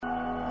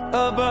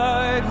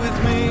Abide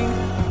with me.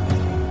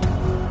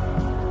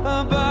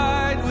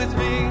 Abide with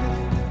me.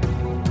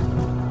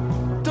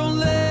 Don't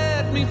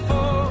let me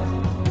fall.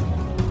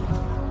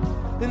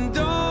 And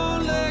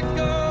don't let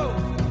go.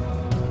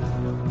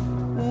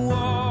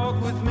 Walk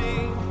with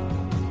me.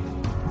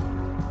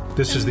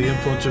 This is the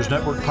Influencers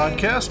Network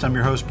podcast. I'm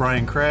your host,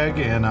 Brian Craig,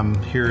 and I'm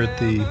here at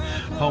the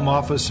home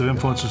office of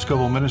Influencers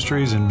Global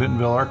Ministries in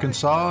Bentonville,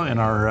 Arkansas, in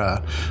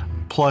our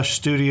plush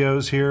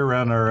studios here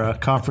around our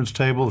conference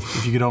table.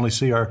 If you could only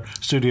see our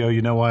studio,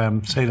 you know why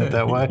I'm saying it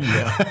that way.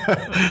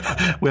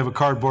 We have a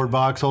cardboard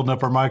box holding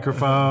up our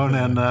microphone,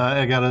 and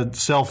I got a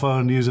cell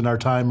phone using our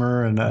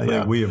timer. And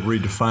we have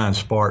redefined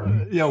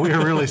Spartan. Yeah, we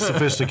are really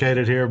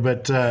sophisticated here,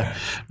 but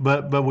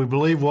we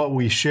believe what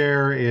we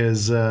share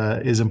is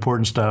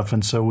important stuff,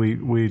 and so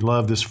we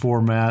love this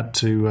format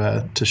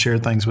to share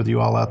things with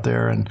you all out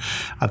there. And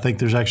I think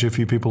there's actually a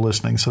few people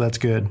listening, so that's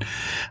good.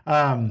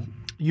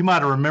 You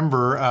might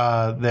remember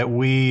that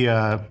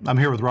I'm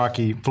here with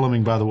Rocky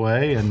Fleming, by the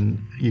way,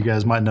 and you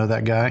guys might know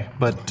that guy.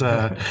 But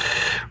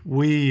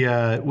we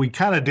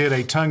kind of did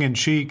a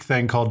tongue-in-cheek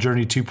thing called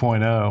Journey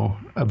 2.0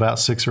 about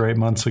 6 or 8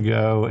 months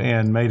ago,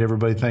 and made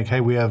everybody think, hey,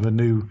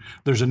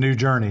 there's a new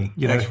journey.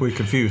 You know? Actually, we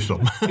confused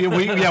them.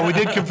 we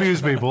did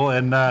confuse people,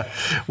 and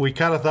we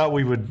kind of thought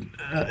we would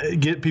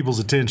get people's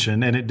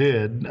attention, and it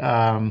did.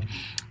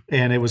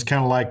 And it was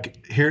kind of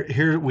like,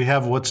 here we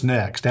have what's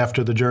next.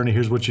 After the journey,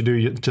 here's what you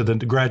do to the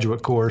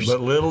graduate course.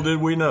 But little did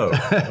we know.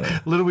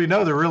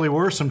 There really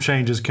were some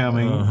changes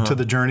coming to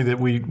the journey that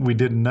we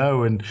didn't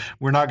know. And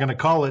we're not going to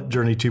call it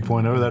Journey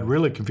 2.0. That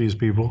really confused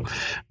people.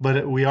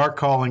 But we are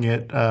calling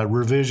it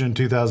Revision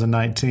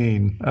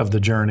 2019 of the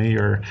journey,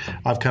 or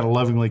I've kind of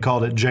lovingly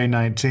called it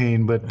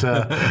J19. But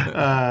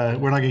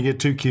we're not going to get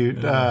too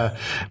cute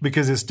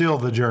because it's still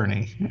the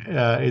journey.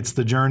 It's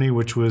the journey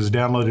which was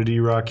downloaded to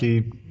you,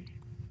 Rocky,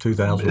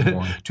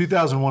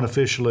 2001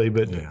 officially,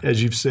 but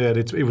as you've said,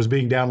 it was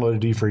being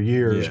downloaded to you for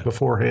years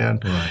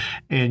beforehand. Right.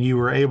 And you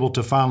were able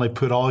to finally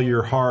put all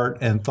your heart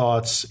and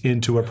thoughts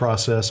into a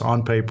process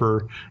on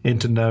paper,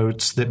 into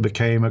notes that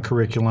became a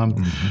curriculum.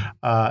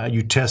 Mm-hmm.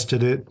 You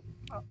tested it.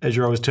 As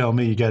you're always telling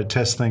me, you got to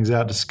test things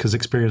out because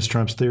experience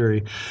trumps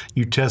theory.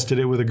 You tested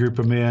it with a group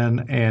of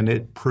men, and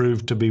it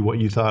proved to be what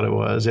you thought it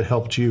was. It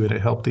helped you, and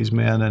it helped these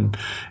men,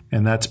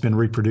 and that's been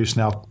reproduced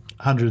now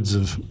hundreds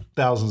of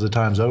thousands of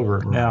times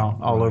over now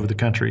all over the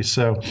country.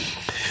 So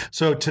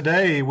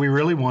today we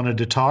really wanted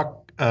to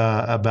talk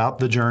about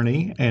the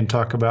journey and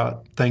talk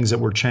about things that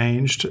were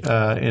changed.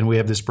 And we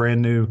have this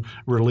brand new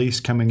release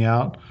coming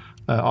out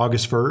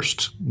August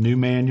 1st, new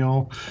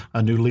manual,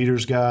 a new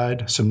leader's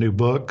guide, some new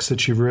books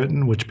that you've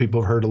written, which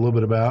people have heard a little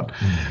bit about.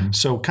 Mm-hmm.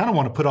 So kind of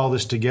want to put all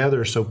this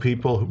together so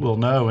people will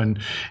know.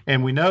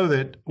 And we know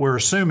that we're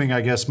assuming,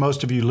 I guess,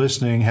 most of you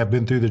listening have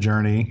been through the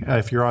journey.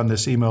 If you're on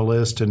this email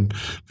list and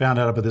found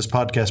out about this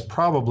podcast,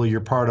 probably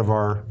you're part of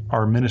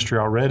our ministry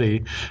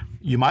already.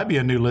 You might be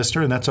a new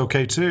listener, and that's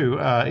okay too.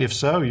 If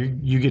so,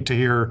 you get to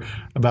hear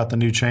about the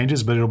new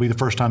changes, but it'll be the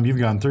first time you've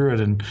gone through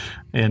it,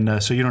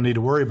 and so you don't need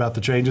to worry about the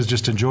changes.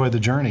 Just enjoy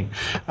the journey.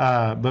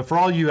 But for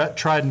all you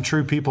tried and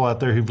true people out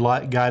there who've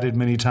guided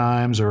many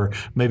times, or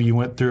maybe you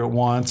went through it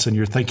once and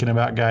you're thinking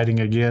about guiding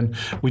again,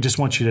 we just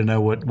want you to know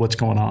what's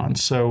going on.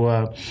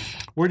 So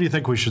where do you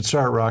think we should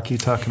start, Rocky,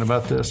 talking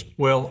about this?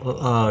 Well,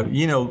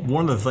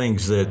 one of the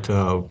things that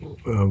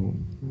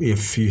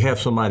if you have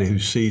somebody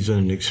who's seasoned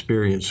and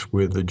experienced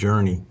with the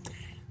journey,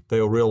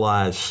 they'll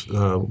realize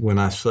when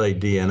I say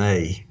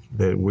DNA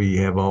that we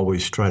have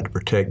always tried to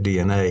protect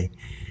DNA,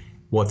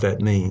 what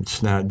that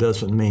means. Now, it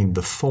doesn't mean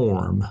the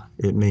form;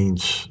 it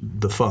means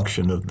the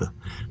function of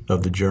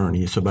the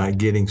journey. It's about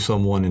getting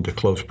someone into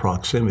close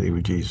proximity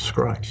with Jesus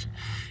Christ.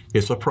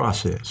 It's a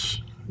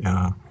process,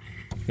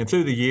 and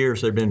through the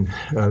years, there have been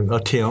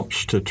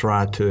attempts to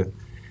try to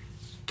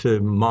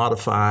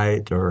modify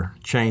it or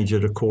change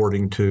it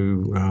according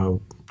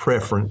to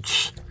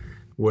preference,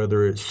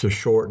 whether it's to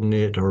shorten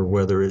it or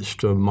whether it's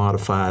to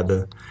modify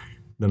the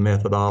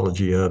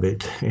methodology of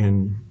it.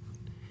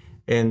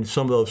 And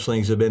some of those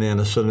things have been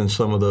innocent, and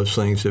some of those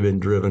things have been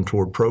driven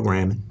toward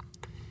programming.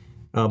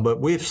 But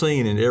we've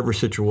seen in every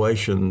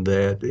situation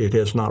that it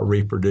has not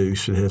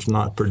reproduced. It has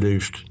not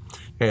produced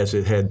as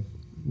it had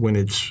when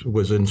it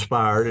was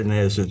inspired and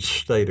as it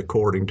stayed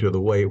according to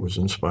the way it was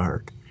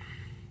inspired.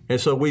 And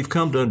so we've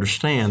come to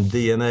understand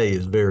DNA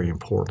is very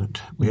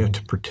important. We have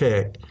to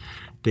protect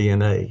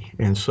DNA.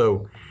 And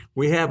so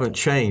we haven't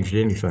changed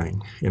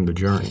anything in the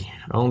journey.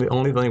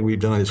 Only thing we've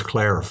done is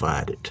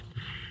clarified it.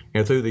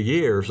 And through the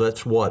years,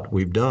 that's what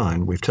we've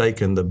done. We've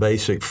taken the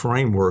basic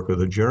framework of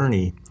the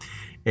journey,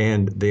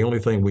 and the only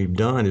thing we've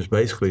done is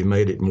basically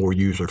made it more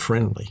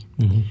user-friendly.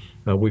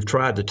 Mm-hmm. We've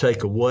tried to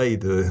take away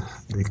the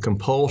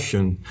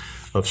compulsion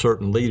of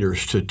certain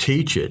leaders to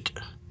teach it,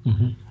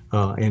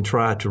 and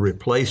try to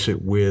replace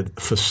it with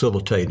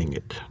facilitating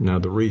it. Now,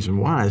 the reason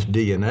why is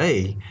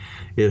DNA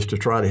is to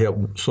try to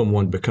help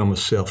someone become a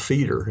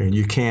self-feeder, and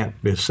you can't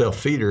be a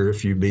self-feeder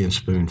if you're being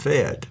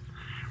spoon-fed.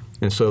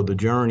 And so the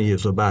journey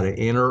is about an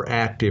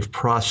interactive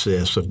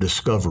process of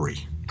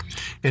discovery.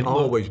 It's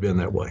always been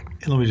that way.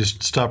 And let me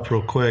just stop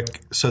real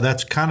quick. So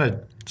that's kind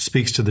of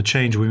speaks to the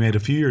change we made a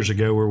few years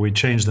ago where we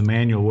changed the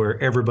manual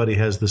where everybody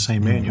has the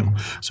same manual.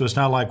 So it's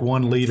not like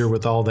one leader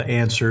with all the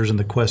answers and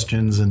the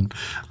questions and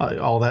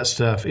all that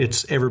stuff.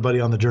 It's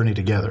everybody on the journey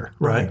together,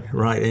 right?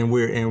 Right. And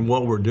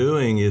what we're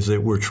doing is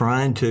that we're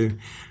trying to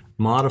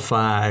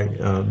modify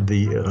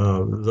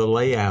the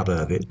layout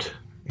of it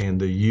and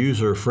the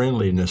user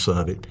friendliness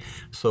of it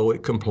so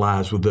it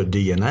complies with the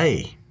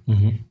DNA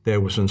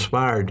that was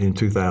inspired in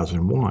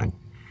 2001.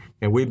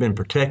 And we've been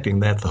protecting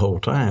that the whole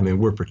time, and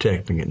we're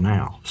protecting it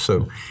now.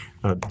 So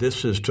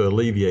this is to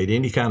alleviate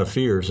any kind of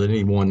fears that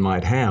anyone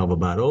might have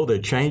about, they're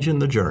changing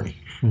the journey.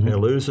 They'll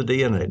lose the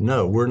DNA.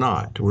 No, we're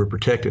not. We're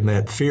protecting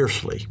that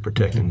fiercely,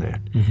 protecting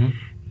that.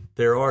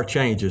 There are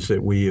changes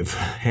that we have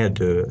had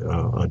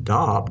to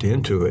adopt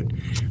into it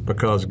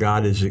because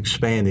God is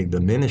expanding the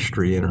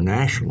ministry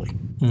internationally.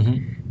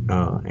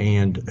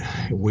 And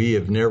we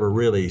have never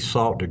really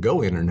sought to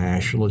go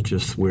international. It's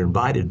just we're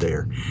invited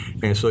there.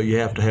 And so you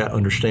have to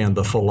understand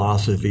the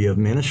philosophy of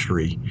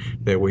ministry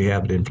that we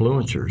have at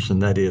Influencers, and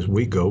that is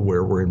we go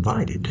where we're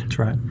invited. That's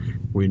right.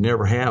 We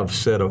never have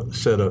set a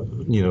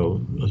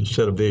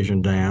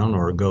vision down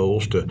or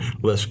goals to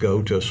let's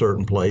go to a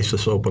certain place,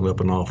 let's open up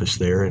an office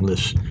there, and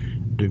let's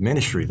do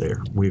ministry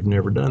there. We've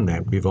never done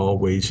that. We've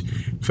always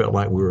felt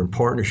like we were in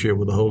partnership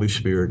with the Holy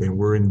Spirit, and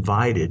we're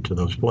invited to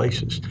those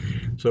places.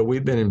 So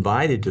we've been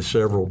invited to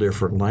several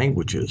different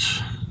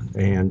languages,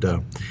 and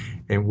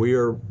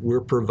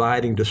we're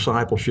providing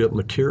discipleship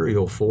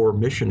material for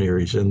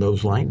missionaries in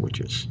those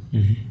languages.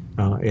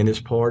 And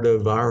it's part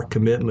of our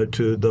commitment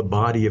to the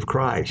body of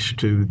Christ,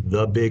 to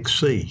the Big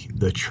C,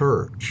 the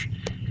church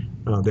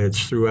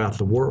that's throughout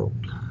the world.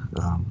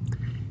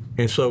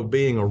 And so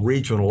being a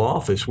regional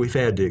office, we've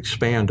had to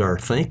expand our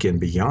thinking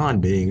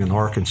beyond being an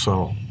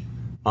Arkansas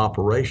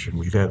operation.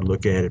 We've had to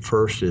look at it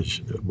first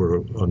as we're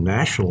a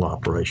national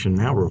operation,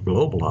 now we're a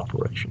global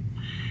operation.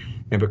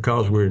 And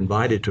because we're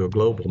invited to a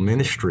global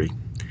ministry,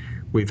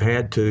 we've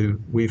had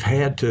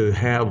to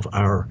have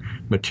our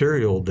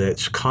material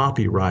that's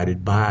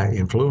copyrighted by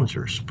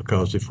influencers,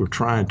 because if we're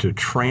trying to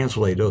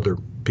translate other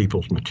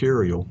people's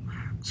material,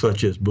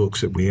 such as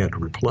books that we had to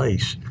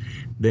replace,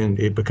 then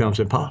it becomes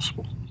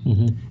impossible.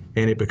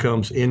 And it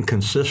becomes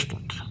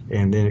inconsistent,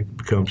 and then it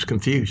becomes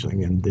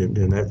confusing, and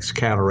then that's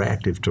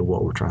counteractive to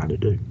what we're trying to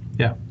do.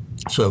 Yeah.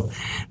 So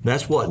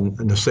that's what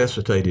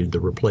necessitated the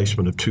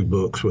replacement of 2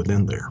 books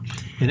within there.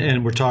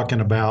 And we're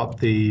talking about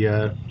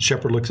the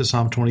Shepherd Looks at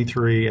Psalm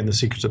 23 and The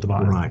Secrets of the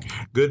Vine. Right.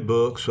 Good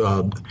books.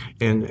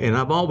 And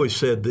I've always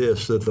said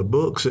this, that the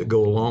books that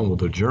go along with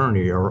the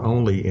journey are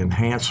only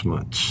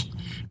enhancements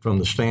from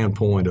the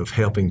standpoint of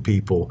helping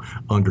people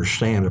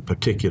understand a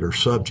particular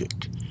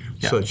subject.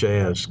 Yeah. Such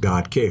as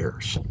God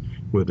Cares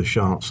with the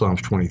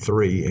Psalms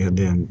 23, and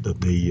then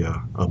the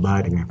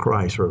Abiding in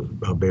Christ, or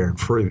Bearing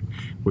Fruit,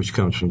 which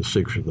comes from the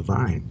Secrets of the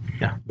Vine.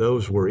 Yeah.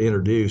 Those were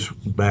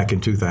introduced back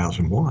in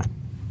 2001.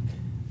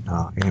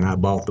 And I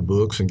bought the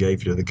books and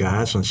gave it to the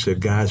guys and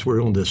said, guys,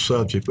 we're on this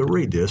subject, but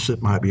read this.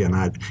 It might be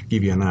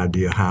give you an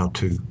idea how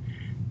to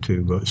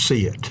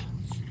see it.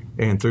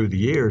 And through the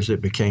years,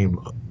 it became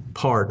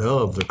part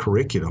of the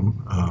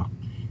curriculum.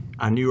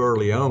 I knew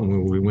early on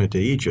when we went to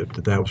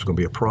Egypt that was going to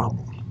be a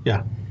problem.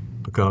 Yeah.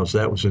 Because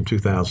that was in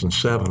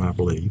 2007, I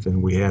believe,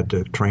 and we had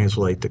to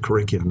translate the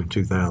curriculum in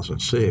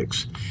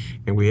 2006,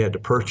 and we had to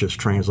purchase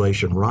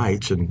translation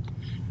rights and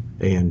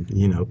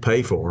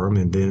pay for them,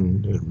 and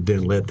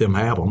then let them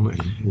have them,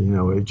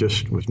 and it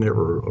just was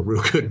never a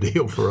real good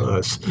deal for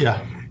us.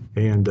 Yeah.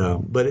 And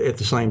but at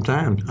the same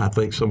time, I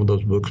think some of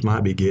those books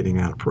might be getting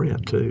out of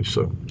print too.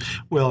 So,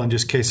 well, and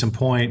just case in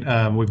point,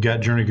 we've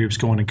got journey groups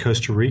going in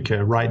Costa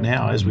Rica right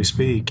now as we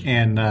speak,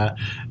 and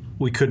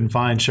we couldn't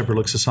find Shepherd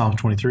Looks at Psalm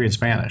 23 in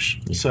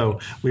Spanish, so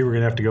we were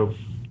going to have to go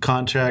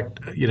contact.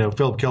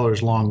 Philip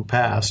Keller's long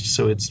passed,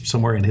 so it's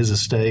somewhere in his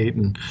estate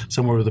and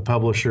somewhere with the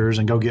publishers,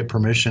 and go get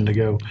permission to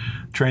go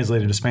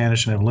translate into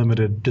Spanish and have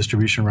limited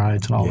distribution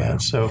rights and all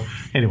that. So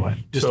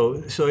anyway,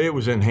 so it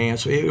was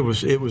enhanced. It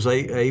was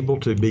able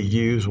to be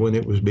used when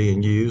it was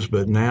being used,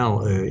 but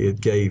now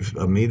it gave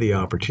me the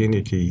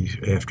opportunity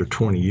after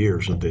 20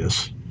 years of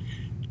this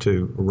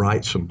to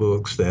write some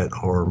books that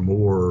are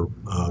more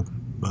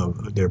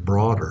they're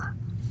broader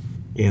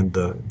in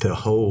the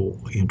whole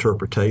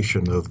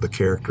interpretation of the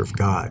character of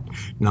God.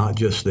 Not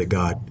just that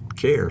God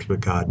cares,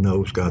 but God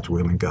knows, God's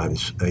willing, God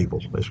is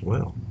able as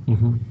well.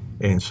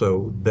 And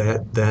so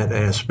that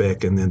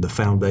aspect, and then the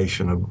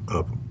foundation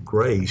of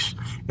grace,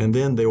 and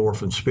then the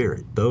orphan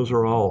spirit, those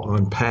are all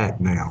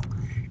unpacked now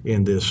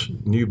in this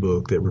new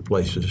book that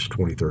replaces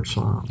 23rd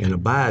Psalm. And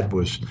Abide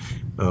was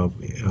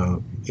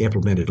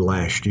implemented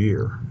last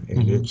year,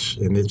 and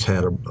it's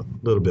had a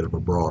little bit of a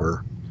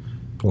broader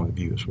point of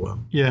view as well.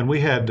 Yeah, and we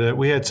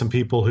had some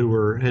people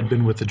who had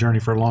been with the journey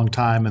for a long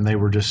time, and they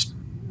were just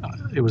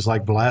it was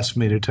like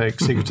blasphemy to take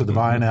Secrets of the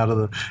Vine out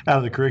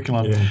of the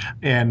curriculum. Yeah.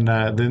 And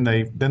then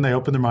they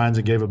opened their minds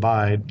and gave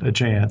Abide a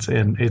chance,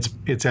 and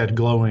it's had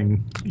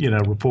glowing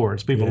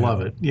reports. People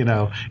love it.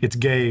 It's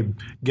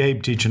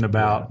Gabe teaching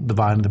about the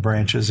vine and the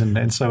branches,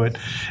 and so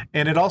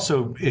it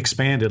also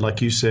expanded,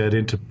 like you said,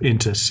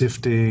 into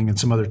sifting and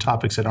some other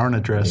topics that aren't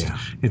addressed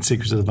in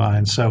Secrets of the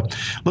Vine. So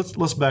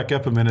let's back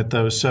up a minute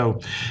though. So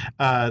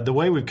the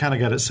way we've kind of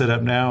got it set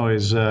up now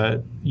is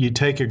you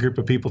take a group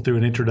of people through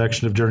an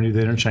introduction of Journey to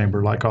the Inner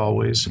Chamber, like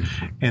always,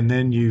 and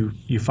then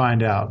you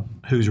find out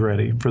who's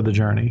ready for the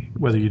journey,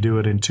 whether you do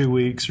it in 2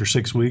 weeks or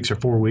 6 weeks or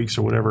 4 weeks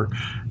or whatever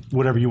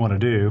you want to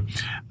do.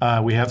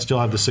 We still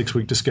have the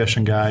 6-week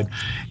discussion guide.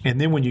 And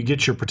then when you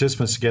get your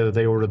participants together,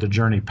 they order the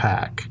Journey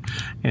Pack.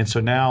 And so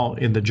now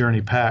in the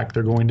Journey Pack,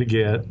 they're going to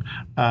get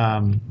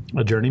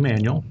a Journey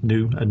manual,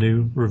 a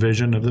new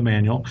revision of the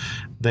manual.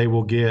 They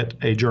will get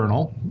a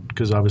journal,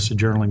 because obviously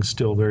journaling is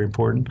still very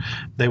important.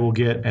 They will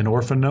get an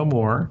Orphan No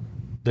More.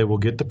 They will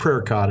get the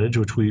Prayer Cottage,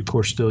 which we, of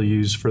course, still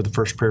use for the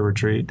first prayer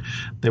retreat.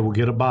 They will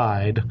get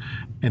Abide,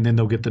 and then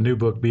they'll get the new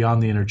book,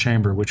 Beyond the Inner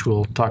Chamber, which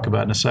we'll talk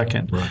about in a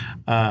second. Right.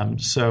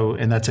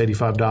 And that's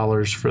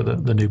 $85 for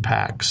the new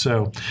pack.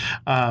 So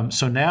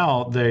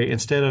now they,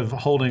 instead of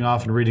holding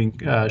off and reading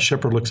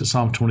Shepherd Looks at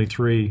Psalm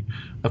 23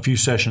 a few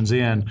sessions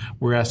in,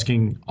 we're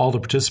asking all the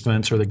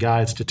participants or the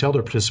guides to tell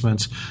their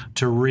participants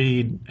to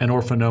read An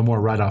Orphan No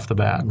More right off the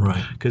bat.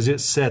 Right. Because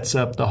it sets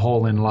up the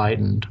whole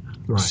Enlightened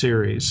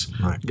series.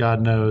 Right.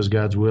 God knows,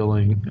 God's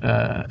willing.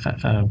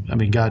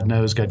 God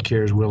knows, God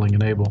cares, willing,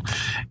 and able.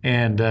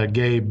 And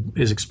Gabe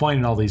is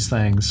explaining all these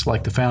things,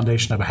 like the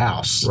foundation of a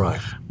house.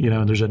 Right.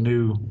 And there's a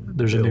new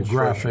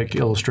graphic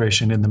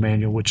illustration in the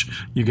manual, which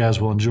you guys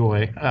will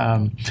enjoy.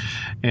 But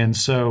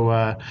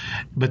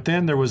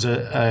then there was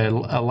a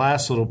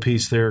last little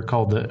piece there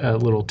called a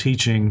little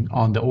teaching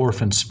on the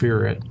orphan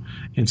spirit.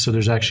 And so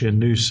there's actually a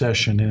new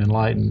session in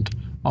Enlightened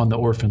on the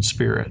orphan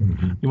spirit.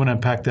 Mm-hmm. You want to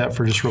unpack that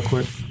for just real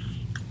quick?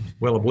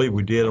 Well, I believe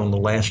we did on the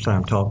last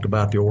time talked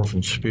about the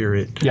orphan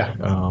spirit. Yeah.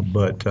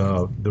 But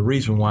the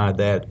reason why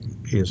that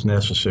is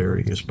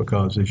necessary is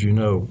because, as you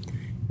know,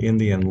 in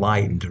the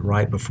Enlightened,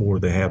 right before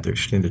they have their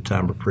extended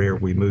time of prayer,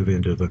 we move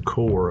into the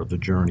core of the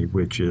journey,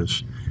 which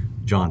is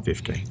John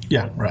 15.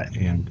 Yeah, right.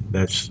 And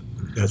that's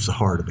the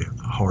heart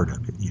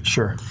of it.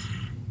 Sure.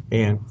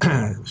 And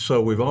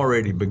so we've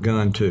already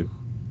begun to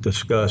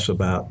discuss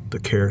about the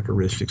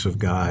characteristics of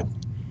God.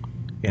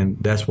 And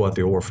that's what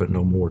the Orphan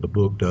No More, the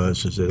book,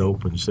 does, is it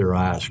opens their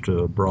eyes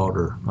to a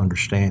broader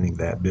understanding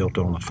that built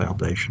on a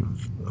foundation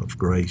of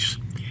grace.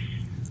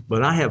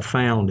 But I have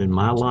found in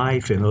my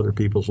life and other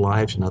people's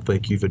lives, and I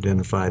think you've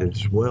identified it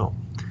as well,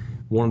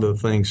 one of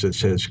the things that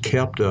has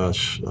kept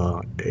us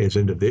as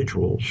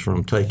individuals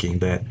from taking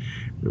that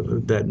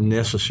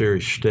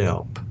necessary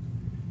step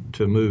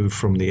to move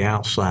from the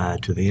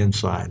outside to the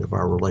inside of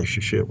our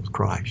relationship with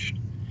Christ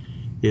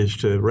is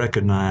to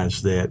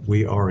recognize that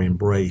we are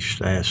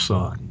embraced as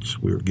sons.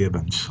 We're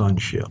given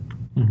sonship.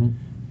 Mm-hmm.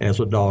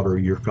 As a daughter,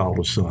 you're called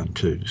a son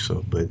too.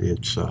 But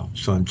it's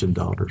sons and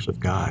daughters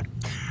of God,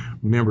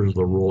 members of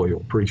the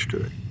royal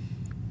priesthood.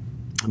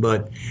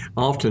 But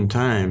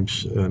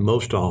oftentimes,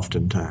 most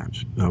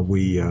oftentimes,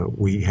 we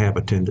have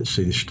a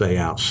tendency to stay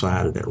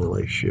outside of that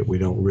relationship. We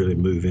don't really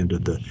move into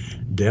the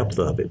depth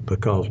of it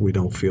because we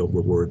don't feel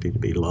we're worthy to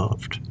be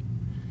loved.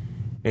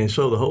 And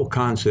so the whole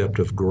concept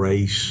of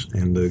grace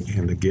and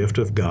the gift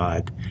of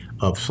God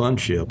of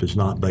sonship is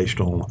not based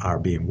on our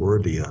being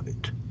worthy of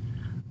it,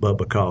 but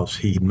because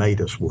He made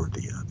us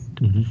worthy of it.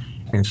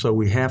 Mm-hmm. And so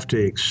we have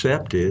to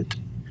accept it.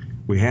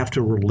 We have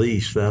to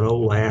release that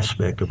old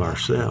aspect of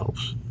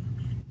ourselves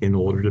in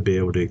order to be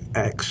able to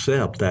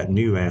accept that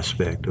new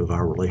aspect of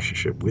our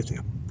relationship with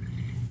Him.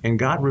 And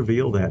God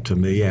revealed that to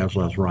me as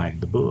I was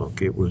writing the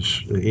book. It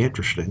was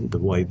interesting the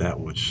way that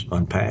was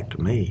unpacked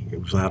to me.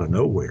 It was out of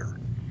nowhere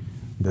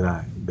that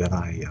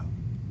I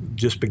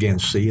just began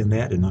seeing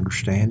that and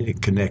understanding and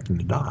connecting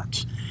the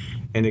dots.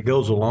 And it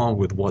goes along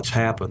with what's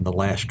happened the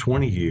last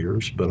 20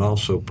 years, but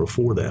also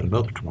before that,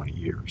 another 20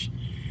 years,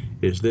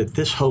 is that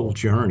this whole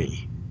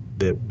journey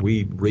that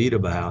we read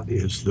about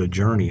is the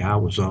journey I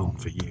was on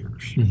for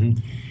years. Mm-hmm.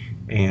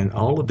 And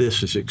all of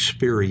this is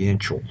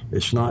experiential.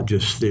 It's not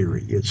just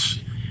theory.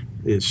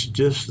 It's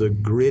just the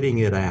gritting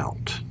it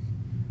out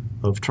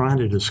of trying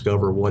to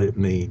discover what it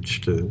means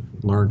to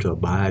learn to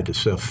abide, to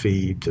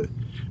self-feed, to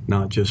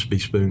not just be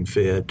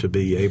spoon-fed, to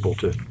be able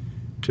to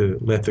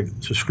let the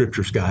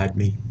Scriptures guide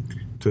me,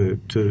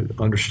 to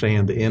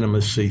understand the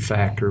intimacy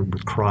factor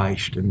with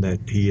Christ and that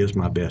He is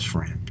my best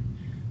friend.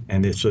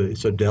 And it's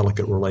a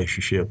delicate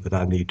relationship that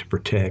I need to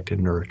protect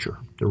and nurture,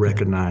 to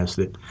recognize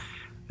that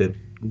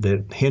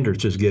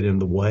hindrances get in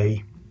the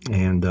way.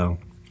 And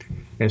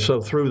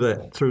so through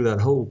that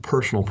whole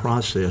personal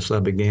process, I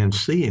began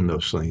seeing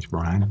those things,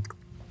 Brian.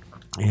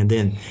 And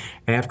then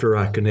after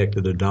I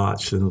connected the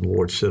dots, then the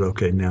Lord said,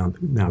 okay, now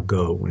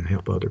go and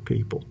help other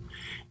people.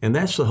 And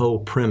that's the whole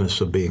premise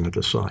of being a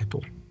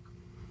disciple,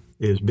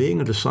 is being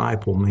a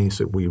disciple means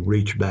that we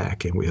reach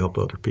back and we help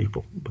other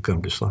people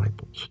become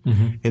disciples.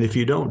 And if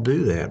you don't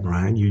do that,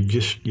 Ryan,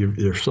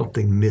 there's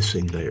something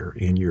missing there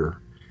in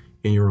your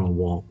own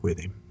walk with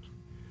Him.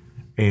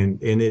 And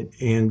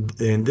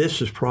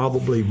this is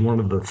probably one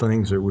of the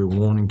things that we're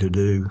wanting to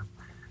do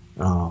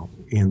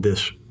in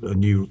this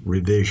new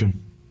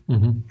revision,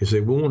 is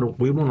that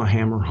we want to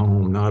hammer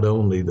home not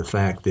only the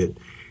fact that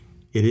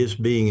it is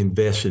being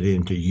invested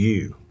into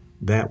you,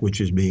 that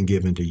which is being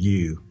given to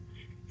you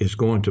is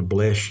going to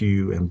bless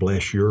you and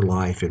bless your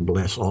life and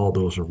bless all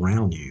those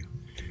around you,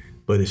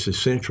 but it's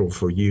essential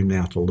for you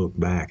now to look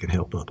back and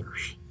help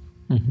others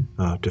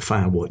to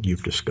find what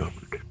you've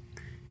discovered.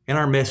 And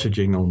our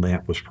messaging on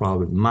that was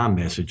my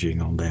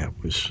messaging on that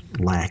was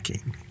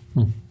lacking.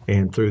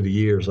 And through the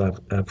years, I've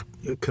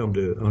come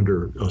to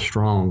under a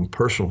strong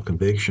personal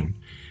conviction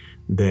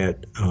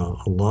that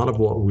a lot of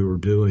what we were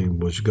doing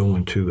was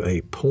going to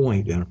a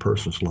point in a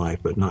person's life,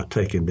 but not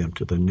taking them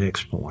to the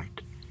next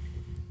point.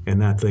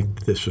 And I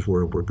think this is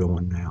where we're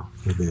going now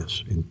with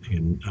this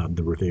in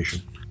the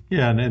revision.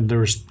 Yeah, and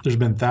there's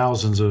been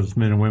thousands of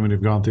men and women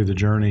who've gone through the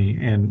journey,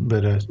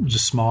 but a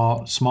just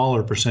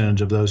smaller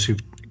percentage of those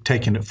who've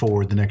taken it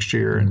forward the next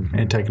year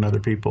and taken other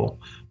people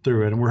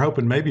through it. And we're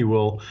hoping maybe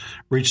we'll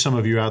reach some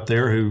of you out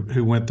there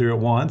who went through it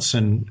once,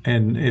 and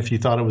if you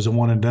thought it was a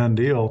one and done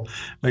deal,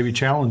 maybe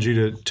challenge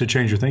you to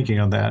change your thinking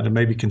on that and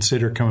maybe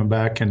consider coming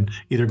back and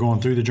either going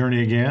through the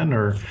journey again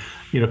or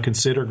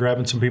consider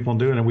grabbing some people and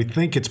doing it. We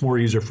think it's more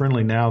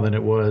user-friendly now than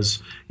it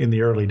was in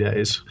the early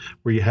days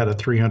where you had a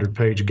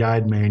 300-page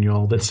guide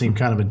manual that seemed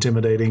kind of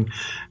intimidating.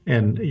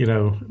 And,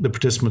 the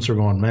participants are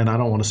going, man, I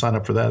don't want to sign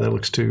up for that. That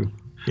looks too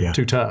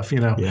tough,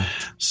 Yeah.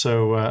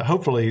 So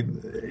hopefully,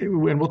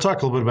 and we'll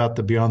talk a little bit about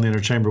the Beyond the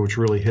Inner Chamber, which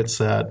really hits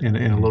that in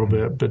a little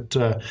bit. But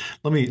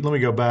let me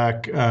go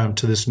back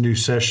to this new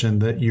session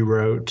that you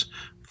wrote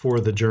for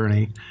the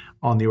journey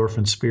on the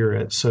orphan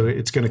spirit. So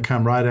it's going to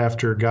come right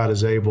after God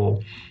is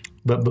Able,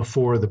 but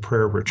before the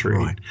prayer retreat.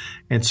 Right.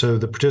 And so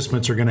the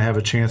participants are going to have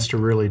a chance to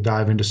really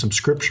dive into some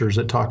scriptures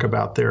that talk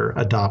about their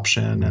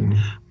adoption and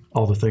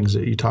all the things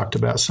that you talked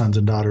about, sons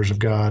and daughters of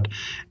God.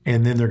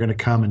 And then they're going to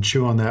come and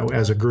chew on that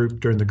as a group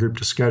during the group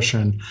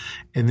discussion.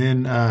 And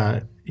then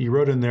you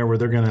wrote in there where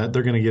they're going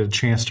to get a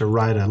chance to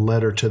write a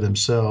letter to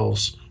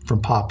themselves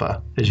from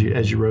Papa, as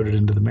you wrote it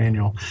into the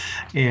manual,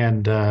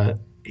 and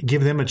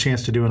give them a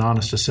chance to do an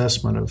honest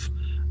assessment of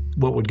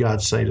what would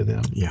God say to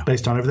them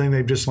based on everything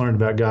they've just learned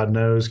about God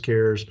knows,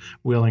 cares,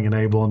 willing, and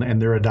able,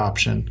 and their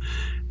adoption.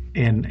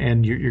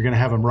 And you're going to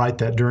have them write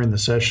that during the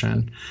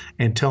session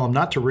and tell them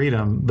not to read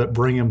them, but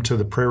bring them to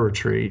the prayer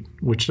retreat,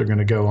 which they're going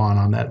to go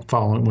on that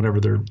following, whenever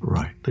they're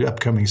the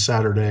upcoming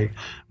Saturday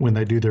when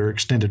they do their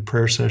extended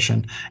prayer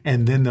session.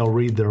 And then they'll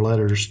read their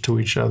letters to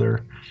each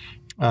other,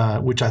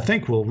 which I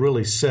think will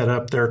really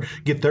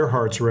get their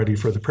hearts ready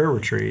for the prayer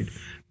retreat,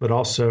 but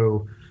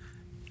also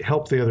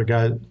help the other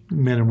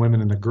men and women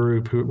in the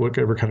group,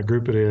 whatever kind of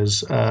group it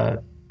is,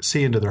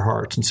 see into their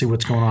hearts and see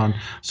what's going on.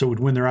 So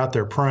when they're out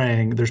there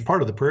praying, there's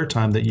part of the prayer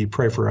time that you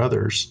pray for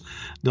others.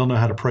 They'll know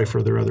how to pray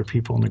for their other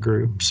people in the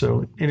group.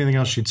 So anything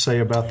else you'd say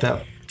about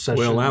that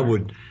session? Well,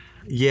 I'd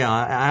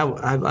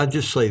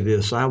just say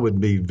this. I would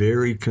be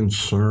very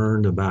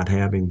concerned about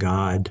having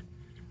God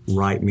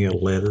write me a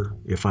letter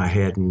if I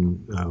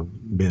hadn't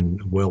been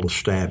well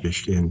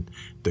established in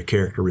the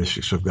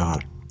characteristics of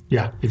God.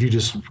 Yeah, if you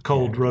just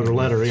cold wrote a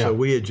letter, So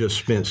we had just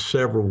spent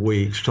several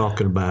weeks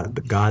talking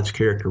about God's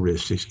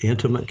characteristics,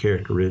 intimate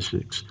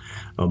characteristics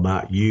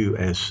about you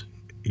as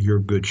your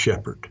good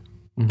shepherd.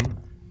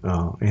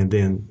 And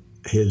then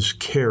His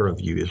care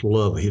of you, His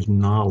love, His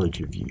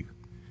knowledge of you,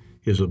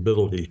 His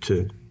ability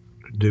to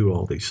do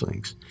all these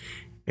things.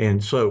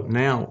 And so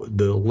now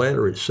the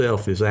letter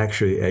itself is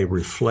actually a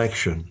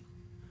reflection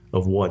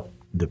of what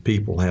the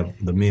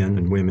men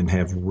and women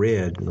have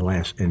read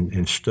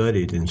and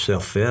studied and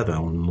self-fed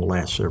on in the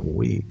last several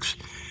weeks.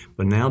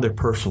 But now they're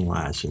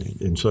personalizing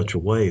it in such a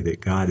way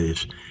that God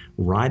is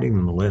writing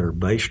them a letter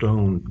based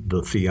on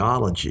the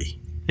theology,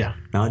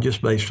 not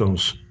just based on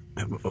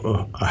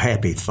a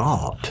happy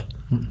thought,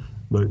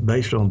 but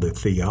based on the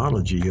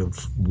theology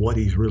of what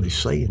He's really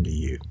saying to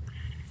you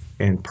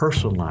and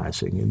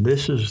personalizing. And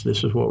this is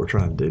what we're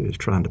trying to do, is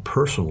trying to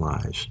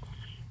personalize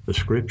the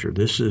Scripture.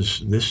 This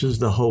is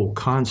the whole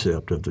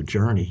concept of the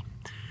journey.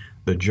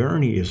 The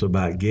journey is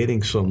about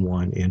getting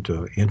someone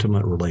into an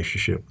intimate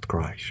relationship with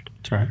Christ.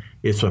 That's right.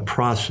 It's a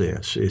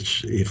process.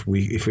 If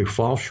we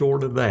fall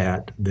short of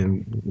that,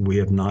 then we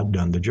have not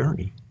done the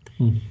journey.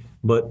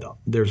 But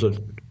there's a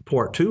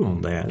part two on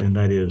that, and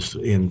that is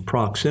in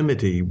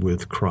proximity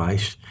with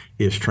Christ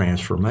is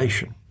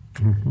transformation.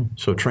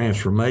 So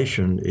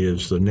transformation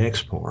is the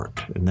next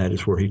part, and that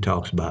is where he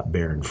talks about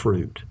bearing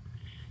fruit.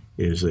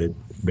 Is that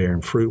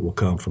bearing fruit will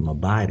come from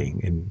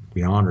abiding, and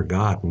we honor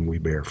God when we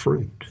bear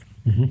fruit.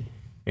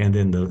 And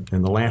then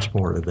the last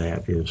part of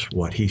that is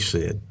what he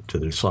said to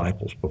the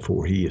disciples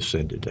before he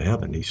ascended to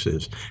heaven. He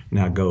says,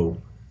 now go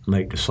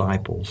make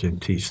disciples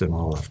and teach them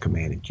all I've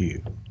commanded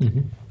you.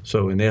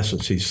 So in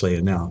essence, he's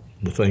saying, now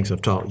the things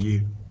I've taught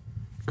you,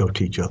 go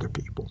teach other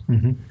people.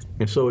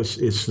 And so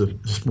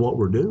it's what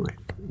we're doing.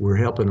 We're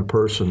helping a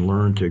person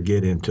learn to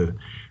get into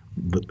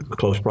the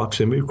close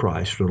proximity of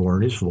Christ, to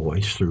learn His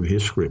voice through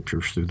His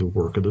Scriptures, through the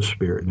work of the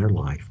Spirit in their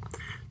life,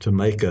 to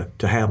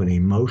have an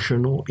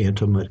emotional,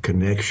 intimate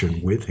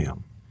connection with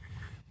Him,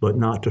 but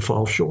not to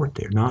fall short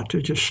there, not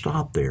to just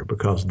stop there,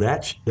 because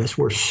that's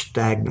where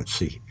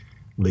stagnancy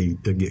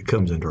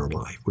comes into our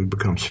life. We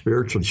become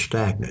spiritually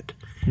stagnant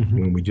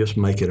when we just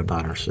make it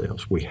about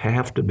ourselves. We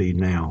have to be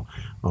now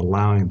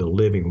allowing the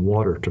living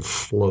water to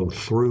flow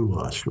through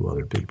us to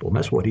other people. And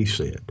that's what He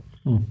said.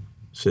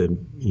 Said,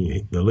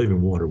 the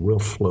living water will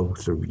flow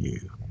through you.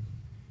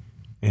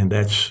 And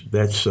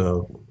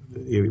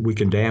we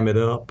can dam it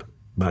up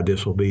by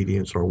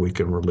disobedience, or we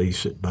can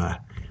release it by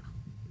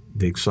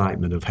the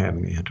excitement of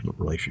having an intimate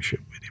relationship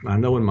with Him. I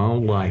know in my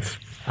own life,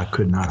 I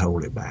could not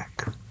hold it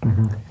back.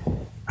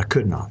 I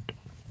could not.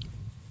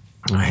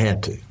 I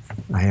had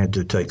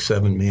to take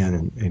 7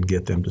 men and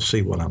get them to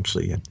see what I'm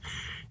seeing.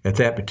 At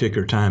that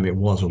particular time, it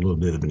was a little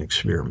bit of an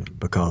experiment,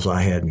 because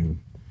I hadn't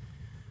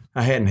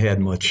had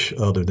much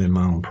other than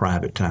my own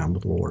private time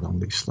with the Lord on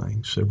these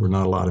things. There were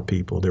not a lot of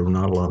people. There were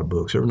not a lot of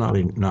books. There were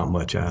not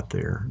much out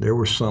there. There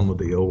were some of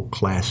the old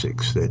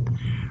classics that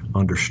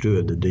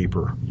understood the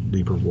deeper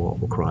walk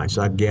with Christ.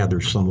 I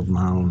gathered some of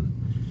my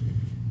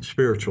own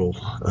spiritual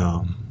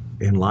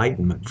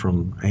enlightenment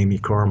from Amy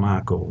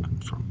Carmichael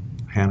and from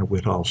Hannah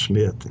Whitall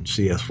Smith and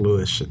C.S.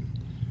 Lewis and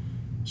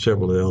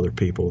several of the other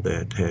people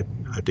that had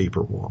a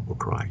deeper walk with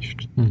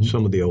Christ.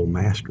 Some of the old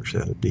masters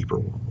had a deeper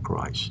walk with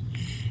Christ.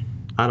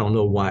 I don't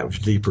know why it was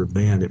deeper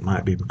then. It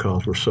might be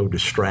because we're so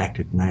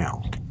distracted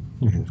now.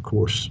 And of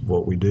course,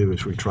 what we do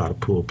is we try to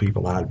pull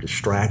people out of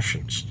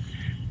distractions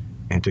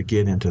and to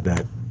get into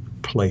that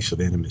place of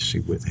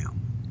intimacy with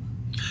Him.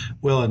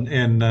 Well,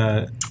 and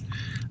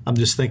I'm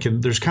just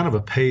thinking there's kind of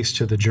a pace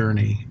to the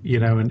journey,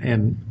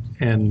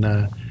 and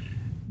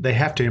they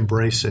have to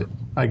embrace it,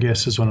 I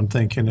guess, is what I'm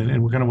thinking.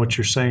 And kind of what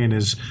you're saying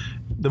is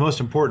the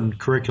most important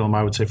curriculum,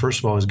 I would say, first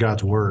of all, is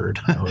God's Word.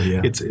 Oh, yeah.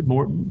 It's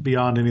more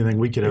beyond anything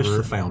we could ever. It's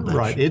the foundation.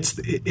 Right.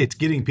 It's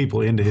getting people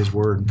into His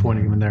Word and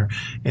pointing them in there.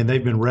 And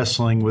they've been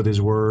wrestling with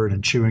His Word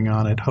and chewing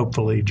on it,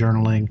 hopefully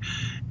journaling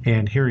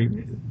and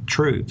hearing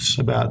truths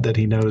about that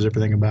He knows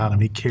everything about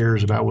them. He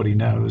cares about what He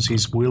knows.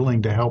 He's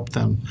willing to help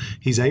them.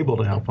 He's able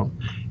to help them.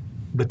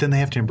 But then they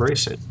have to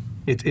embrace it.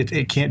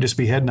 It can't just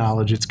be head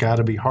knowledge. It's got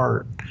to be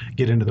heart,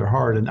 get into their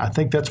heart. And I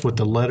think that's what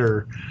the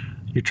letter,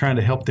 you're trying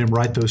to help them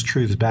write those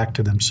truths back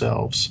to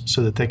themselves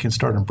so that they can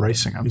start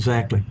embracing them.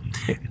 Exactly.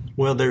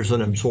 Well, there's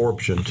an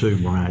absorption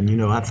too, Brian.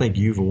 I think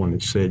you're the one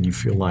that said you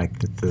feel like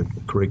that the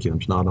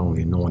curriculum's not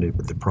only anointed,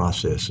 but the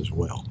process as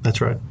well. That's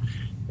right.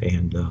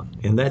 And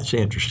that's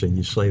interesting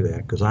you say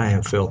that, because I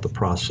have felt the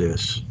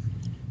process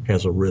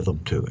has a rhythm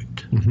to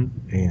it.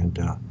 And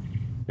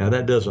now,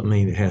 that doesn't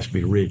mean it has to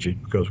be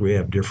rigid, because we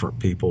have different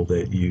people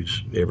that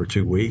use every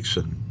 2 weeks,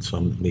 and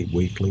some meet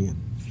weekly, and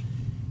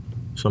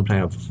some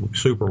have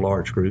super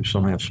large groups,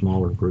 some have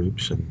smaller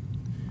groups, and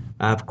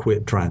I've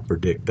quit trying to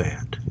predict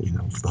that.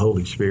 If the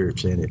Holy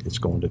Spirit's in it, it's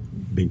going to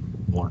be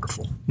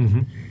wonderful.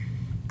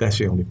 That's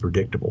the only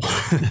predictable.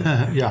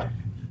 Yeah.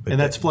 And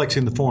that's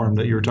flexing the form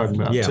that you were talking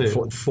about, too.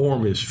 Yeah,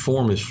 form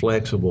is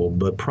flexible,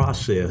 but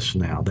process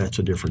now, that's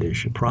a different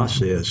issue.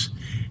 Process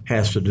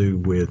has to do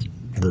with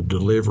the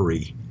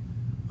delivery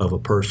of a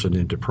person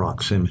into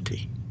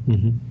proximity.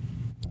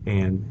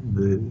 And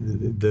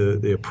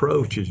the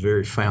approach is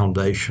very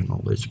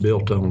foundational. It's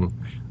built on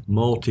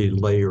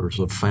multi-layers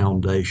of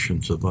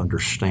foundations of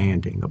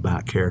understanding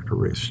about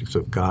characteristics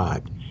of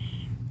God,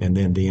 and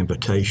then the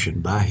invitation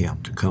by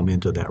Him to come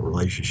into that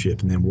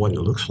relationship, and then what it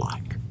looks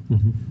like.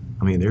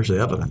 I mean, there's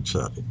evidence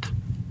of it.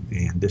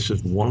 And this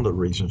is one of the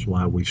reasons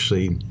why we've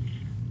seen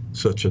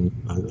such an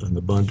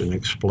abundant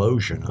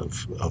explosion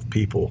of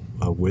people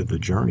with the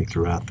journey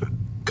throughout the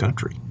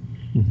country,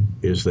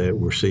 is that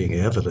we're seeing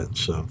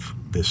evidence of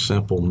this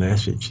simple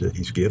message that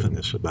He's given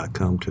us about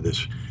come to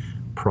this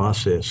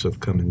process of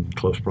coming in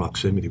close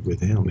proximity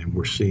with Him, and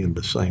we're seeing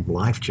the same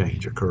life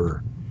change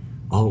occur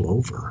all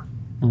over.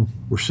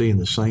 We're seeing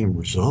the same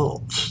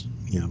results.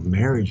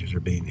 Marriages are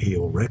being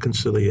healed,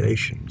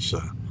 reconciliations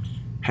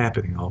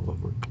happening all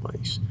over the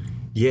place.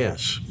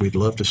 Yes, we'd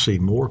love to see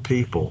more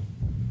people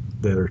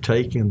that are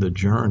taking the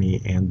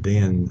journey and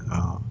then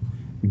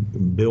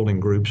building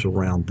groups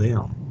around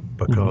them,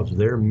 because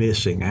they're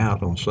missing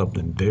out on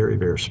something very,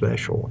 very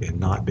special in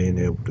not being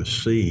able to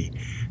see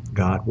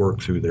God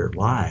work through their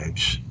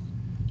lives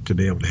to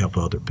be able to help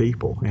other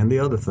people. And the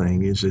other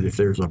thing is that if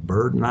there's a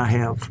burden I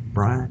have,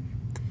 Brian,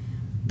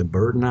 the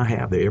burden I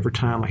have, that every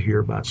time I hear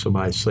about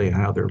somebody saying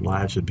how their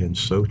lives have been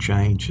so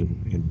changed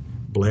and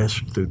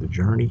blessed through the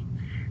journey,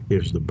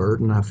 is the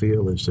burden I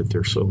feel is that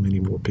there's so many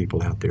more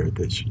people out there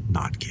that's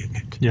not getting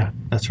it. Yeah,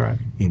 that's right.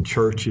 In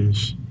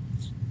churches,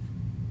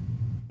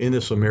 in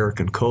this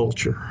American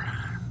culture,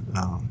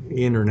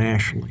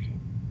 internationally,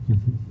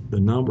 the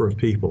number of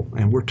people,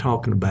 and we're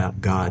talking about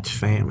God's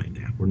family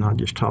now. We're not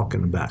just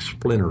talking about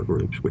splinter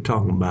groups. We're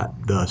talking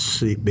about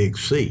the big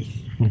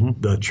C,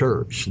 the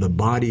church, the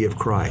body of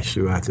Christ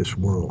throughout this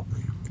world.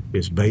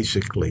 is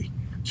basically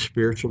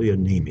spiritually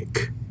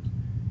anemic,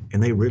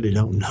 and they really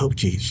don't know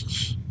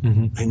Jesus.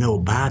 Mm-hmm. They know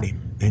about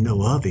him. They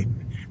know of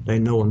him. They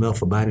know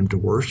enough about him to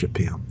worship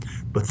him,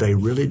 but they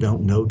really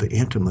don't know the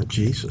intimate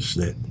Jesus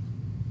that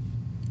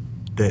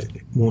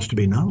wants to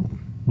be known.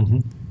 Mm-hmm.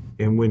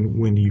 And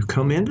when you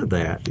come into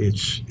that,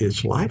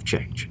 it's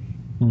life-changing.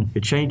 Mm.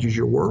 It changes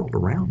your world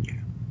around you.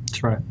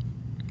 That's right.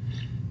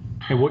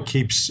 And what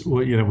keeps,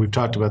 we've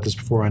talked about this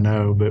before, I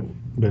know, but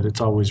it's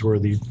always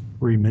worthy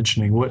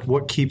re-mentioning.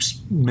 What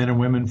keeps men and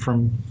women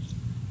from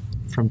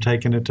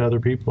taking it to other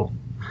people?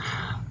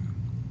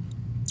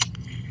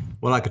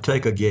 Well, I could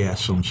take a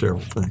guess on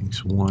several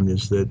things. One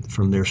is that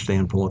from their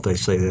standpoint, they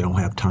say they don't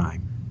have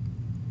time.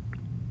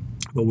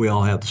 But we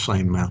all have the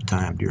same amount of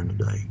time during the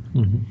day.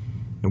 Mm-hmm.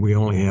 And we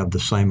only have the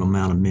same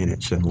amount of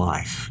minutes in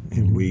life.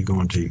 And we're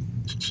going to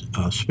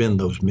spend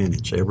those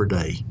minutes every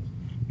day,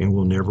 and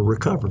we'll never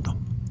recover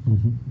them.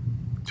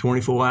 Mm-hmm.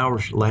 24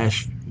 hours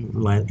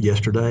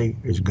yesterday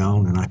is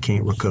gone, and I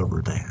can't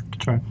recover that.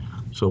 That's right.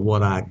 So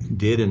what I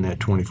did in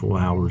that 24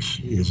 hours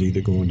is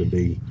either going to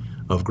be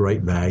of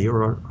great value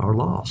or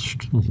lost.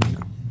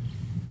 Mm-hmm.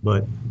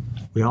 But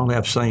we all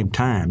have the same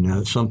time.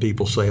 Now, some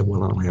people say,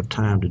 well, I don't have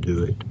time to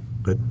do it.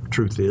 But the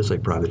truth is, they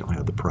probably don't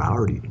have the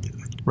priority to do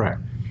it. Right.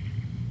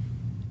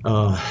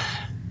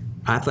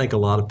 I think a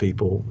lot of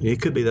people,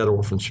 it could be that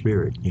orphan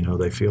spirit.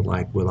 They feel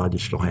like, well, I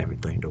just don't have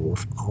anything to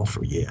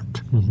offer yet.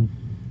 Mm-hmm.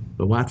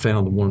 But I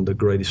found one of the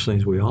greatest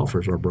things we offer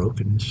is our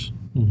brokenness.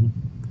 Mm-hmm.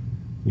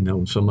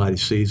 When somebody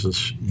sees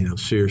us,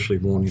 seriously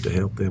wanting to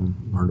help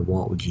them learn to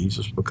walk with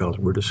Jesus because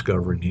we're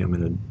discovering him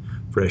in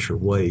a fresher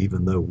way,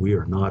 even though we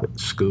are not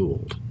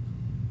schooled.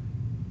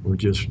 We're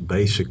just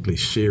basically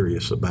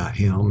serious about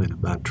him and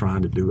about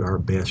trying to do our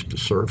best to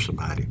serve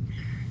somebody.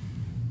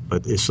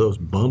 But it's those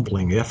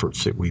bumbling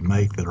efforts that we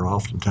make that are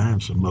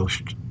oftentimes the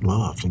most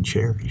loved and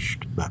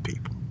cherished by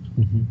people,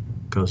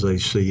 because they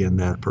see in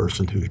that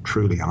person who's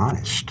truly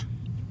honest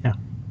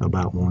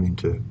about wanting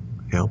to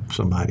help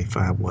somebody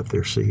find what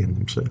they're seeing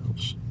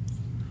themselves.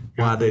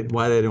 Why they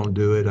don't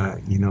do it,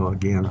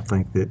 again, I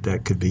think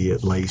that could be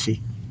it,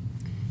 lazy.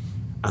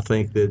 I've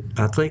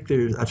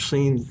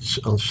seen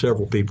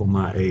several people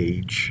my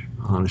age.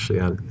 Honestly,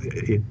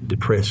 it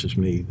depresses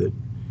me that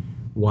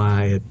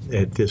why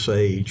at this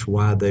age,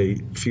 why they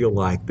feel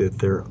like that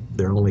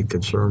their only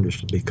concern is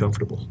to be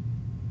comfortable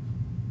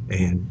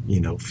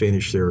and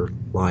finish their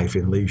life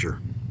in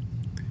leisure.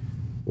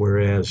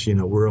 Whereas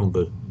we're on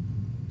the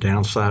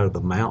downside of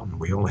the mountain.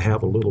 We only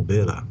have a little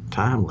bit of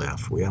time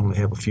left. We only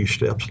have a few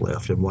steps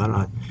left, and why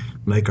not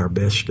make our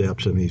best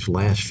steps in these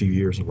last few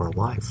years of our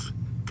life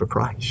for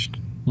Christ?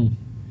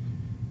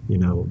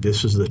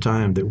 This is the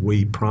time that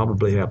we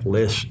probably have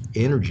less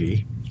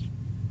energy,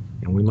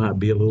 and we might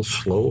be a little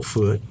slow of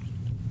foot,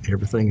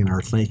 everything in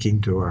our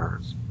thinking to our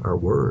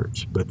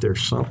words. But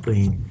there's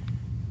something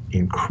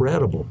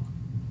incredible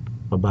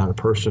about a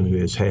person who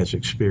has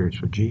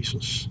experience with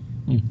Jesus.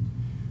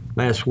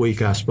 Last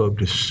week I spoke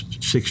to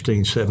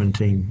 16,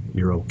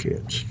 17-year-old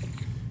kids,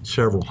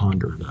 several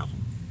hundred of them.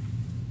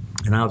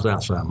 And I was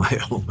outside my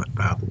element,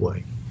 by the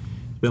way.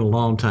 It's been a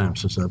long time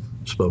since I've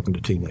spoken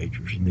to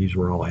teenagers, and these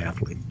were all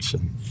athletes.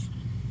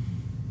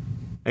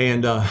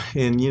 And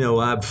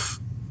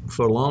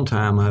for a long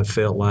time, I've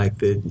felt like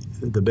that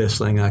the best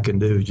thing I can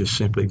do is just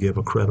simply give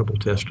a credible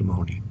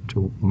testimony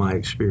to my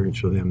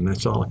experience with them. And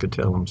that's all I could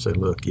tell them. Say,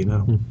 look,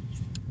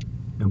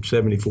 I'm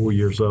 74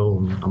 years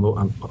old, and I'm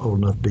old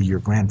enough to be your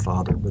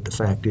grandfather, but the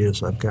fact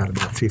is I've got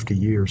about 50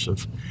 years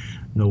of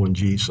knowing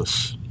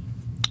Jesus.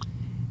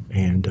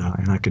 And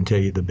I can tell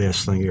you the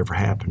best thing that ever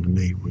happened to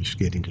me was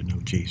getting to know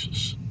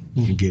Jesus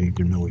and getting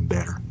to know him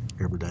better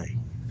every day.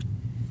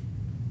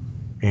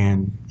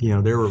 And,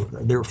 there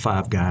were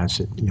 5 guys,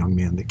 young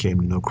men that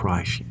came to know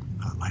Christ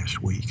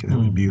last week, and it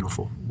was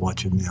beautiful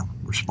watching them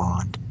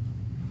respond.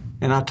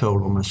 And I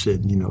told them, I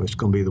said, it's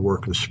going to be the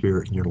work of the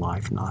Spirit in your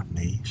life, not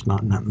me. It's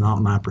not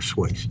my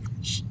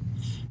persuasiveness.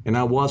 And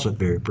I wasn't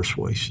very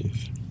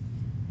persuasive.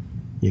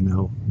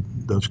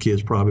 Those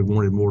kids probably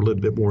wanted a little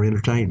bit more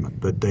entertainment,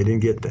 but they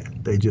didn't get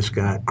that. They just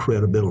got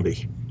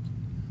credibility,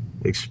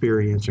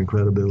 experience and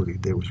credibility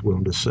that was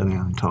willing to sit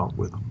down and talk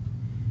with them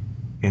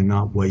and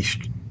not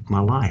waste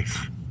my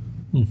life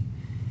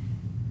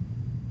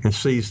and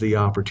seize the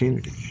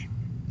opportunity.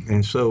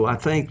 And so I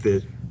think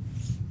that,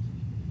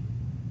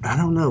 I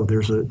don't know,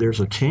 there's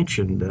a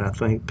tension that I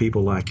think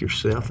people like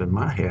yourself and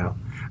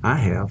I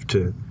have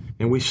to,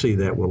 and we see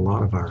that with a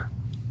lot of our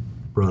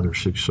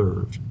brothers who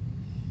serve.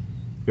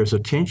 There's a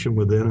tension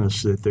within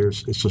us that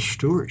it's a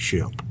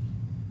stewardship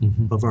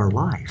of our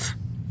life.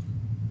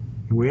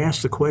 And we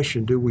ask the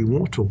question, do we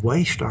want to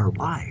waste our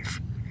life?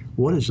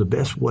 What is the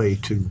best way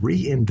to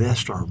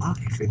reinvest our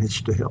life? And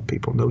it's to help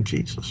people know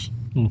Jesus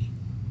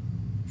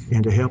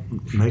and to help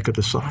make a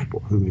disciple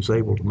who is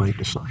able to make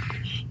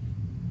disciples.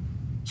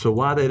 So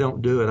why they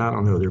don't do it, I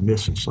don't know. They're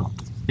missing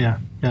something. Yeah.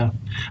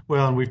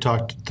 Well, and we've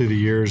talked through the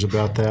years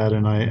about that,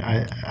 and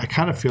I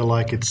kind of feel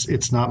like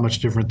it's not much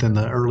different than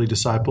the early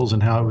disciples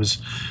and how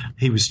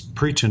he was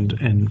preaching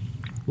and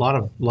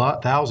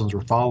thousands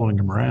were following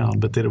him around,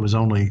 but that it was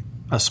only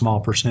a small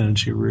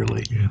percentage who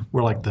really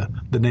were like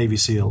the Navy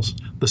SEALs,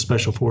 the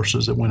special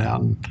forces that went out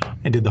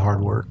and did the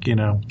hard work,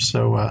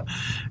 So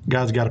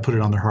God's got to put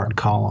it on their heart and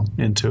call them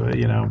into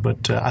it,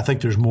 But I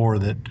think there's more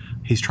that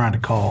he's trying to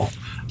call,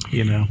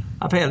 I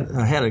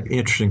had an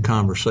interesting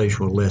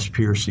conversation with Les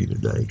Piercy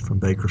today from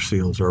Baker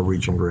Seals, our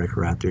regional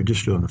director out there,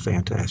 just doing a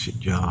fantastic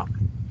job.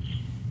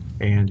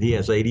 And he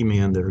has 80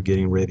 men that are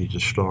getting ready to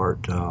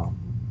start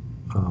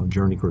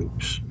journey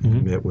groups. Mm-hmm. We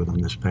met with them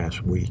this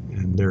past week,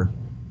 and they're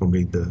going to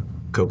be the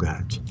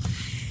co-guides.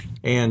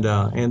 And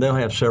they'll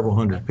have several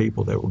hundred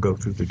people that will go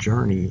through the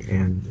journey.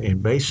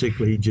 And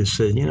basically he just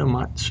said,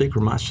 my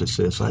secret of my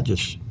success, I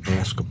just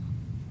ask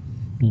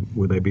them,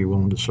 would they be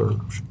willing to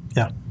serve?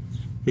 Yeah.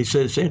 He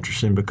said it's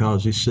interesting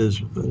because he says,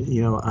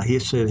 he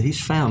said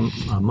he's found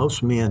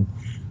most men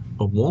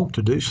want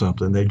to do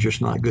something. They're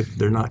just not good.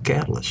 They're not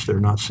catalysts. They're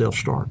not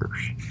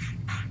self-starters.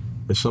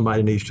 That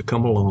somebody needs to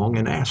come along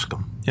and ask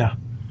them. Yeah.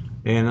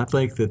 And I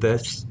think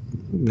that's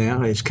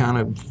now it's kind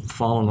of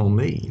fallen on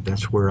me.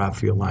 That's where I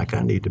feel like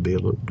I need to be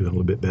do a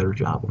little bit better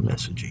job of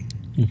messaging.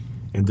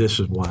 And this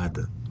is why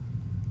the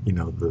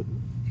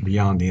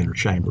Beyond the Inner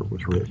Chamber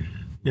was written.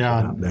 Yeah.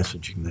 About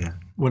messaging that.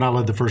 When I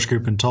led the first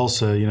group in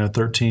Tulsa,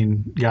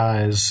 13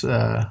 guys,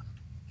 it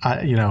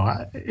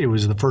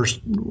was the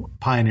first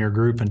pioneer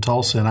group in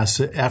Tulsa. And I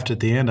said, at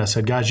the end, I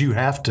said, guys, you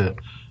have to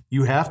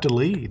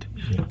lead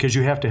because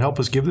you have to help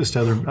us give this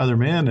to other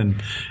men.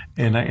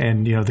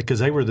 And because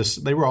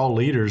they were all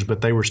leaders,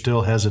 but they were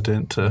still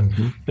hesitant.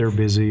 They were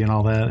busy and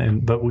all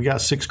that. But we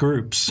got 6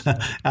 groups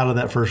out of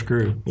that first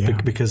group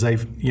because I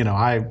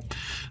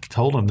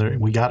told them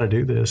we got to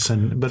do this.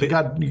 But they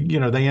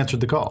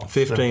answered the call.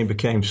 15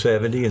 became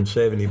 70 and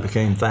 70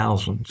 became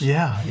thousands.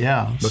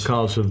 Yeah.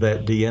 Because of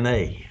that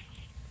DNA.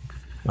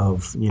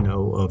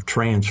 Of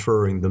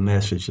transferring the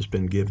message that's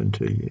been given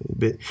to you.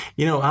 But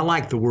I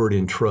like the word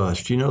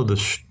entrust.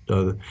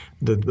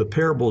 The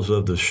parables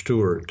of the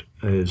steward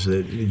is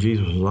that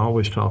Jesus was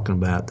always talking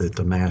about that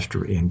the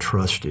master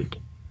entrusted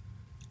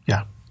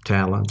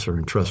talents or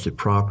entrusted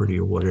property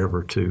or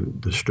whatever to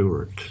the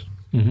stewards.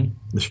 Mm-hmm.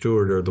 The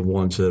steward are the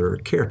ones that are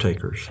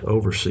caretakers,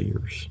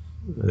 overseers.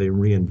 They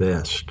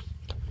reinvest.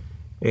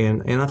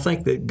 And I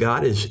think that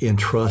God has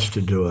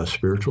entrusted to us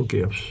spiritual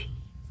gifts.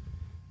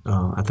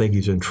 I think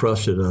he's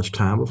entrusted us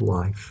time of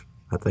life.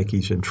 I think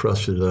he's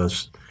entrusted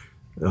us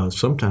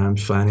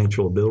sometimes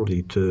financial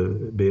ability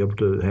to be able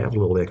to have a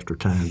little extra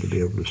time to be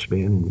able to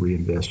spend and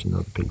reinvest in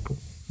other people.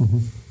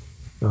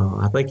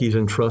 Mm-hmm. I think he's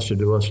entrusted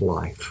to us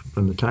life.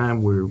 From the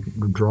time we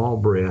draw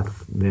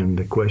breath, then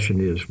the question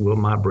is, will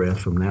my breath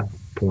from that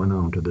point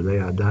on to the day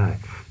I die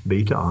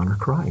be to honor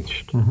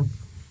Christ? Mm-hmm.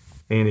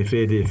 And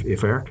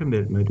if our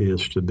commitment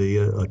is to be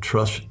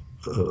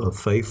a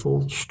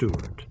faithful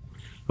steward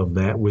of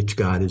that which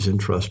God has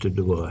entrusted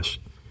to us,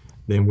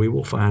 then we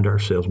will find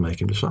ourselves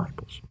making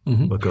disciples.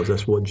 Mm-hmm. Because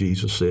that's what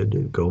Jesus said,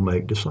 do. Go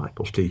make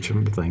disciples. Teach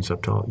them the things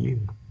I've taught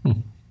you.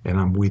 Mm-hmm. And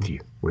I'm with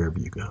you wherever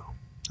you go.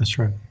 That's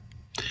right.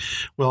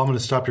 Well, I'm going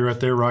to stop you right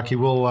there, Rocky.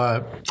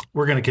 We're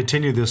going to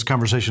continue this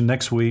conversation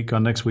next week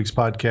on next week's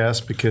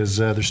podcast because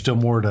there's still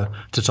more to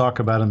talk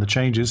about in the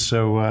changes.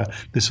 So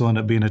this will end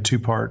up being a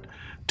two-part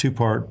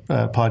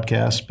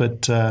podcast,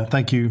 but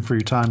thank you for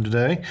your time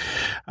today.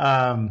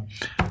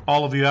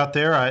 All of you out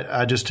there,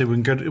 I just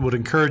would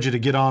encourage you to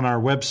get on our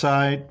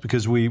website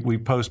because we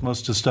post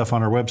most of the stuff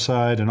on our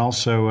website, and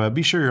also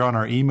be sure you're on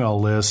our email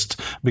list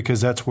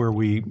because that's where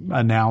we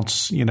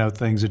announce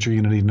things that you're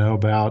going to need to know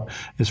about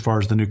as far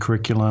as the new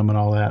curriculum and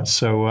all that.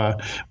 So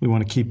we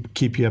want to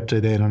keep you up to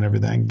date on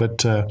everything.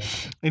 But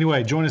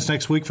anyway, join us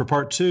next week for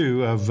part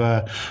 2 of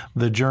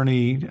the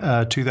Journey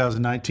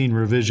 2019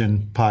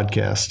 Revision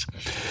podcast.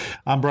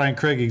 I'm Brian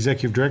Craig,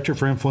 Executive Director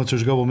for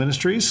Influencers Global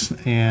Ministries,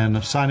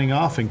 and signing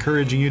off,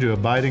 encouraging you to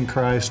abide in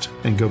Christ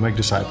and go make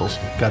disciples.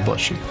 God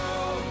bless you.